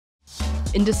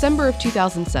In December of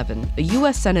 2007, a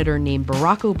U.S. Senator named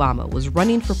Barack Obama was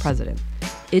running for president.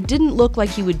 It didn't look like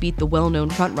he would beat the well-known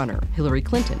frontrunner, Hillary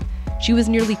Clinton. She was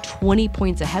nearly 20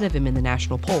 points ahead of him in the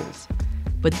national polls.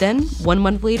 But then, 1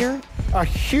 month later, a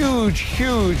huge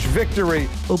victory.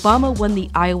 Obama won the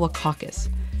Iowa caucus.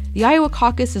 The Iowa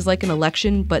caucus is like an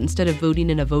election, but instead of voting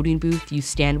in a voting booth, you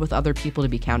stand with other people to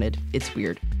be counted. It's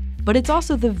weird. But it's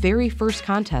also the very first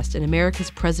contest in America's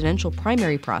presidential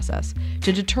primary process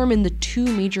to determine the two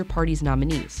major parties'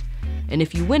 nominees. And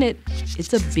if you win it,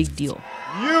 it's a big deal.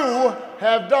 You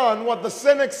have done what the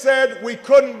cynics said we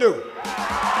couldn't do.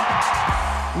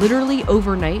 Literally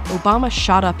overnight, Obama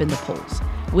shot up in the polls.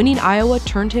 Winning Iowa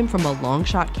turned him from a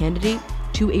long-shot candidate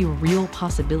to a real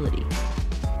possibility.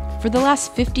 For the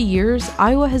last 50 years,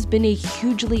 Iowa has been a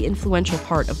hugely influential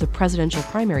part of the presidential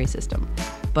primary system.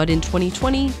 But in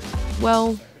 2020,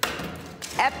 well...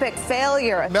 Epic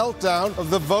failure. Meltdown of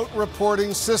the vote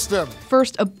reporting system.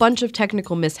 First, a bunch of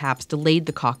technical mishaps delayed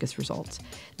the caucus results.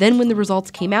 Then when the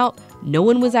results came out, no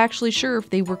one was actually sure if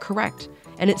they were correct.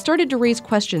 And it started to raise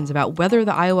questions about whether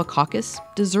the Iowa caucus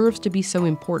deserves to be so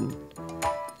important.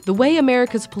 The way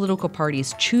America's political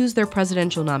parties choose their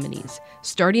presidential nominees,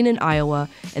 starting in Iowa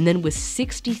and then with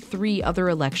 63 other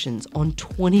elections on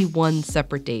 21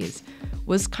 separate days,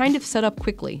 was kind of set up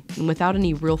quickly and without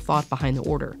any real thought behind the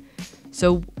order.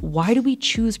 So why do we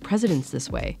choose presidents this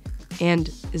way?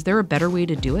 And is there a better way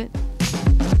to do it?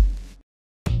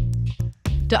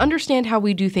 To understand how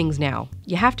we do things now,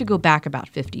 you have to go back about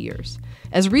 50 years.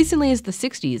 As recently as the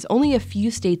 60s, only a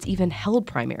few states even held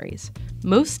primaries.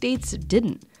 Most states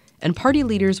didn't, and party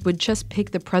leaders would just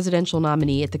pick the presidential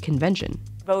nominee at the convention.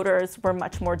 Voters were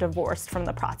much more divorced from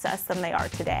the process than they are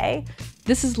today.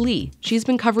 This is Lee. She's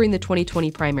been covering the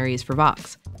 2020 primaries for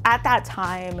Vox. At that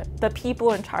time, the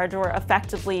people in charge were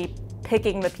effectively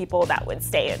picking the people that would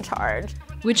stay in charge.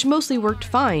 Which mostly worked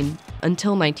fine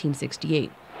until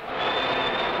 1968.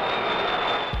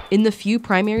 In the few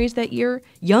primaries that year,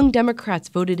 young Democrats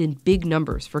voted in big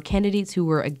numbers for candidates who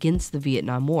were against the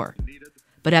Vietnam War.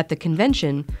 But at the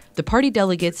convention, the party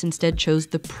delegates instead chose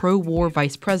the pro-war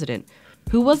vice president,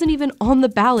 who wasn't even on the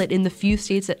ballot in the few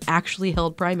states that actually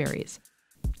held primaries.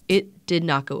 It did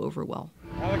not go over well.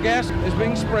 Now the gas is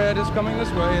being spread, it's coming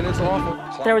this way, and it's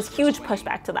awful. There was huge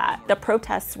pushback to that. The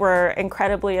protests were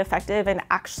incredibly effective and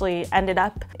actually ended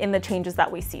up in the changes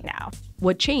that we see now.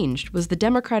 What changed was the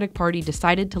Democratic Party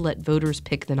decided to let voters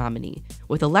pick the nominee,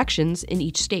 with elections in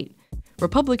each state.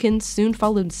 Republicans soon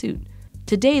followed suit.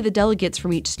 Today, the delegates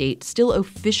from each state still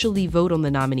officially vote on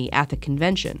the nominee at the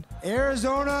convention.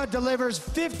 Arizona delivers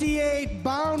 58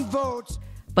 bound votes.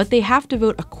 But they have to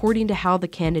vote according to how the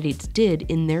candidates did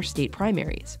in their state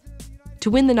primaries.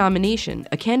 To win the nomination,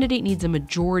 a candidate needs a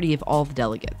majority of all the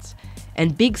delegates.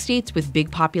 And big states with big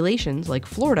populations, like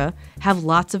Florida, have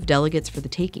lots of delegates for the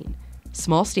taking.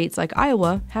 Small states like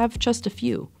Iowa have just a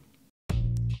few.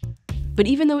 But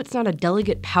even though it's not a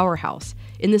delegate powerhouse,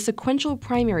 in the sequential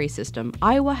primary system,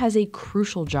 Iowa has a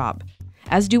crucial job,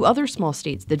 as do other small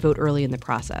states that vote early in the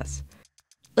process.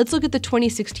 Let's look at the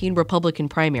 2016 Republican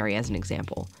primary as an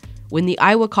example. When the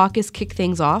Iowa caucus kicked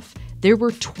things off, there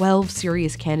were 12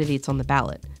 serious candidates on the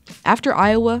ballot. After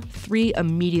Iowa, 3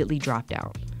 immediately dropped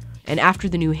out. And after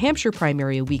the New Hampshire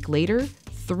primary a week later,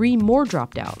 3 more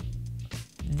dropped out.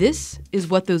 This is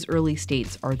what those early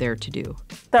states are there to do.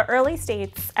 The early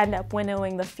states end up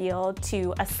winnowing the field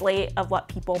to a slate of what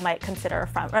people might consider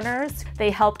frontrunners.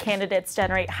 They help candidates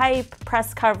generate hype,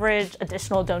 press coverage,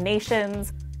 additional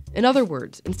donations. In other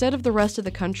words, instead of the rest of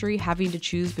the country having to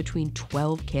choose between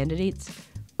 12 candidates,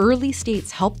 early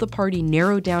states help the party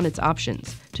narrow down its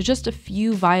options to just a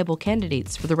few viable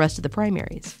candidates for the rest of the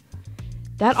primaries.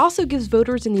 That also gives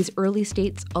voters in these early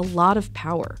states a lot of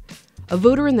power. A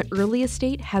voter in the earliest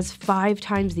state has 5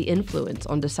 times the influence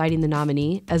on deciding the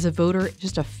nominee as a voter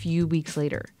just a few weeks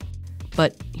later.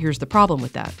 But here's the problem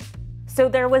with that. So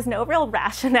there was no real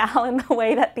rationale in the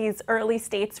way that these early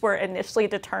states were initially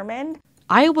determined.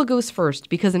 Iowa goes first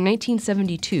because in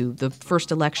 1972, the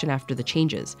first election after the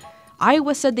changes,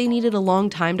 Iowa said they needed a long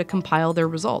time to compile their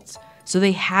results, so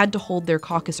they had to hold their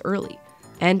caucus early.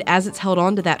 And as it's held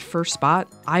on to that first spot,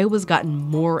 Iowa's gotten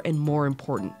more and more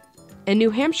important. And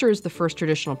New Hampshire is the first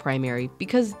traditional primary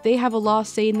because they have a law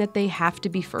saying that they have to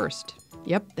be first.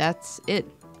 Yep, that's it.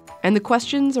 And the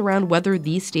questions around whether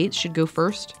these states should go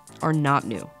first are not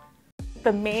new.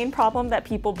 The main problem that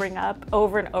people bring up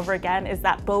over and over again is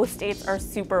that both states are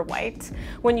super white.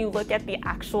 When you look at the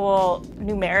actual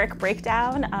numeric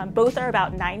breakdown, both are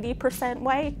about 90%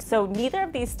 white. So neither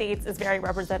of these states is very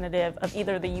representative of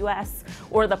either the US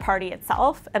or the party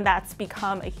itself, and that's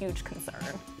become a huge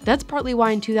concern. That's partly why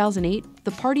in 2008,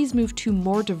 the parties moved to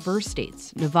more diverse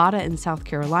states, Nevada and South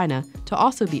Carolina, to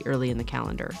also be early in the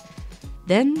calendar.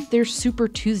 Then there's Super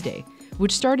Tuesday,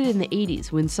 which started in the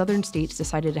 80s when southern states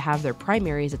decided to have their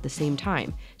primaries at the same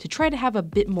time to try to have a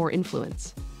bit more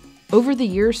influence. Over the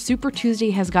years, Super Tuesday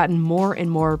has gotten more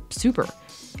and more super.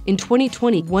 In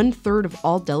 2020, 1/3 of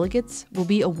all delegates will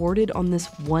be awarded on this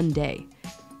one day.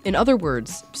 In other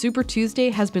words, Super Tuesday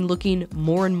has been looking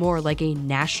more and more like a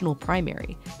national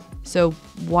primary. So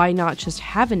why not just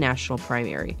have a national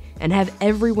primary and have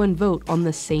everyone vote on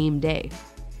the same day?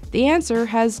 The answer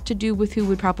has to do with who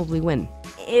would probably win.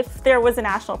 If there was a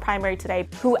national primary today,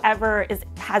 whoever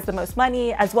has the most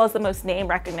money as well as the most name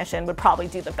recognition would probably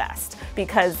do the best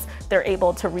because they're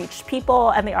able to reach people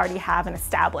and they already have an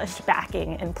established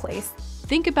backing in place.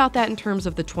 Think about that in terms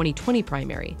of the 2020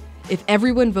 primary. If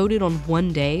everyone voted on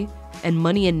one day and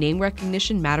money and name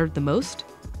recognition mattered the most,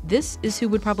 this is who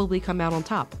would probably come out on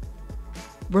top.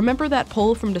 Remember that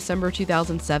poll from December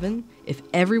 2007? If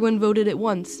everyone voted at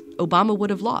once, Obama would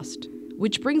have lost.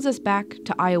 Which brings us back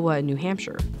to Iowa and New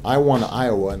Hampshire. I won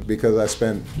Iowa because I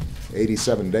spent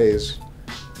 87 days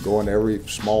going to every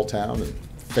small town and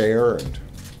fair and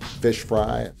fish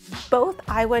fry. Both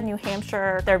Iowa and New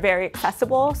Hampshire, they're very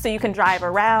accessible, so you can drive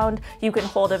around, you can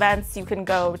hold events, you can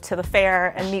go to the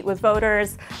fair and meet with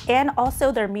voters, and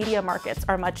also their media markets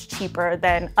are much cheaper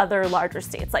than other larger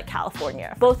states like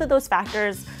California. Both of those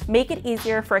factors make it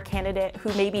easier for a candidate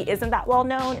who maybe isn't that well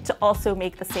known to also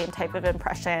make the same type of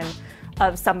impression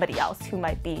of somebody else who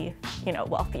might be,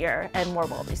 wealthier and more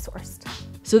well-resourced.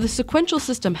 So the sequential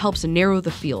system helps narrow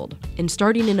the field, and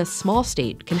starting in a small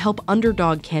state can help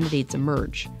underdog candidates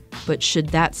emerge. But should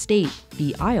that state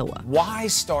be Iowa? Why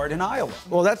start in Iowa?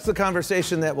 Well, that's the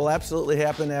conversation that will absolutely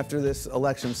happen after this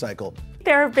election cycle.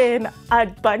 There have been a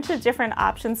bunch of different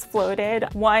options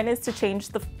floated. One is to change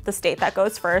the state that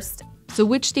goes first. So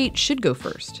which state should go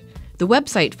first? The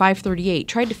website 538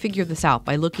 tried to figure this out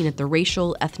by looking at the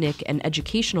racial, ethnic, and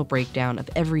educational breakdown of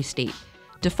every state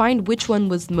to find which one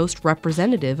was most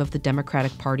representative of the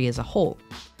Democratic Party as a whole.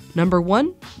 Number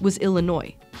 1 was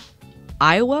Illinois.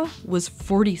 Iowa was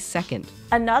 42nd.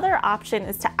 Another option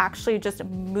is to actually just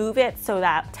move it so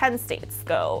that 10 states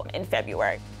go in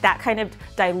February. That kind of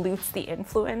dilutes the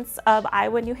influence of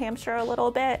Iowa and New Hampshire a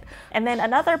little bit. And then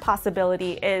another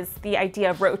possibility is the idea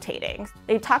of rotating.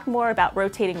 They've talked more about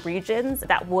rotating regions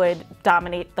that would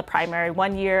dominate the primary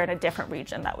one year and a different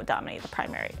region that would dominate the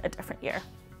primary a different year.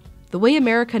 The way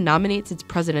America nominates its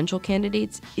presidential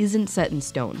candidates isn't set in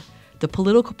stone. The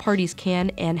political parties can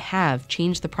and have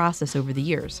changed the process over the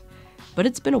years. But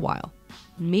it's been a while.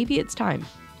 Maybe it's time.